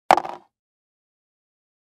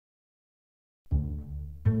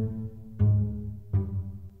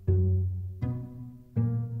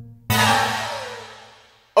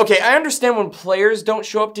Okay, I understand when players don't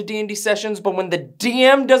show up to D&D sessions, but when the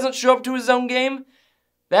DM doesn't show up to his own game,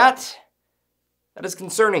 that is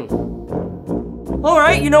concerning. All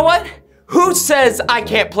right, you know what? Who says I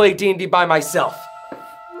can't play D&D by myself?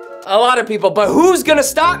 A lot of people, but who's gonna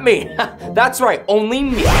stop me? That's right, only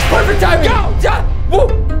me. Perfect timing! Go! Whoa!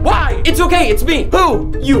 Why? It's okay, it's me.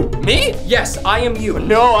 Who? You. Me? Yes, I am you.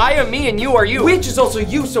 No, I am me and you are you. Which is also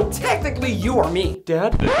you, so technically you are me.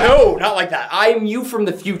 Dad? No, not like that. I am you from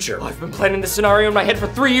the future. I've been planning this scenario in my head for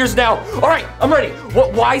 3 years now. All right, I'm ready.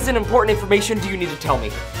 What wise and important information do you need to tell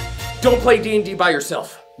me? Don't play D&D by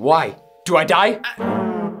yourself. Why? Do I die?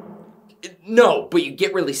 No, but you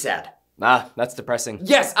get really sad. That's depressing.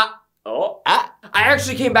 Yes, I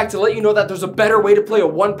actually came back to let you know that there's a better way to play a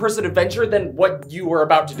one-person adventure than what you were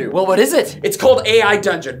about to do. Well, what is it? It's called AI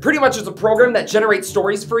Dungeon. Pretty much it's a program that generates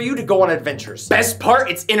stories for you to go on adventures. Best part,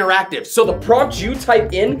 it's interactive. So the prompt you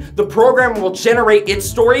type in, the program will generate its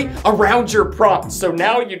story around your prompt. So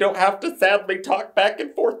now you don't have to sadly talk back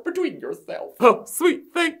and forth between yourself. Oh, sweet,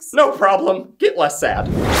 thanks. No problem. Get less sad.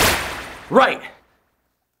 Right.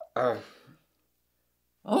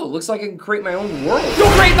 Oh, looks like I can create my own world. Go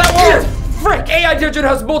create that world! Frick! AI Dungeon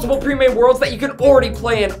has multiple pre-made worlds that you can already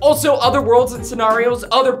play in. Also, other worlds and scenarios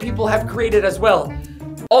other people have created as well.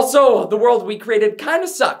 Also, the world we created kind of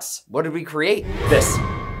sucks. What did we create? This.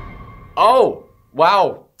 Oh,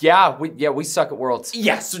 wow. Yeah, we suck at worlds.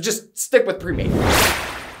 Yeah, so just stick with pre-made.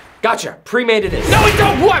 Gotcha, pre-made it is. No, we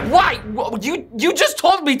don't, what, why? You just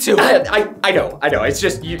told me to. I know, it's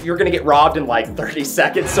just, you're gonna get robbed in like 30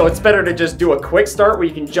 seconds, so it's better to just do a quick start where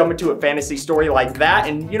you can jump into a fantasy story like that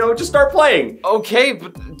and, you know, just start playing. Okay,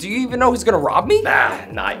 but do you even know who's gonna rob me?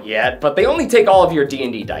 Not yet, but they only take all of your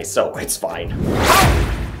D&D dice, so it's fine.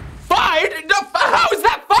 How? Fine? No, how is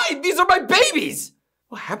that fine? These are my babies.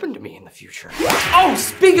 What happened to me in the future? Oh,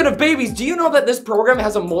 speaking of babies, do you know that this program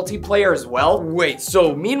has a multiplayer as well? Wait,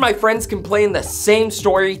 so me and my friends can play in the same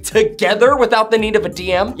story together without the need of a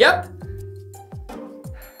DM? Yep.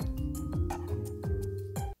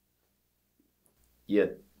 You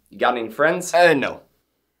got any friends? No.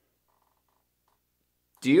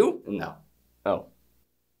 Do you? No. Oh.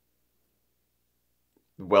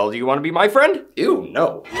 Well, do you want to be my friend? Ew,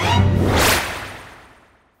 no.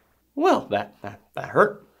 Well, that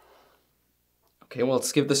hurt. Okay, well,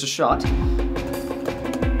 let's give this a shot.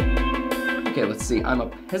 Okay, let's see. I'm a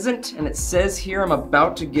peasant, and it says here I'm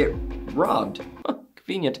about to get robbed. Huh,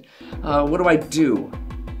 convenient. What do I do?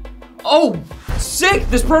 Oh, sick!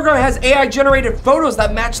 This program has AI-generated photos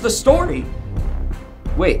that match the story.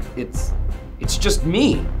 Wait, it's just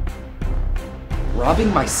me.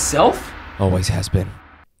 Robbing myself? Always has been.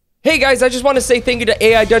 Hey guys, I just want to say thank you to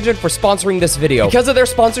AI Dungeon for sponsoring this video. Because of their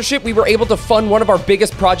sponsorship, we were able to fund one of our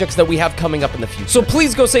biggest projects that we have coming up in the future. So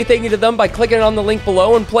please go say thank you to them by clicking on the link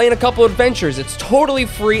below and playing a couple adventures. It's totally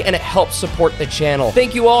free and it helps support the channel.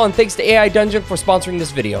 Thank you all, and thanks to AI Dungeon for sponsoring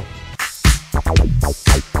this video.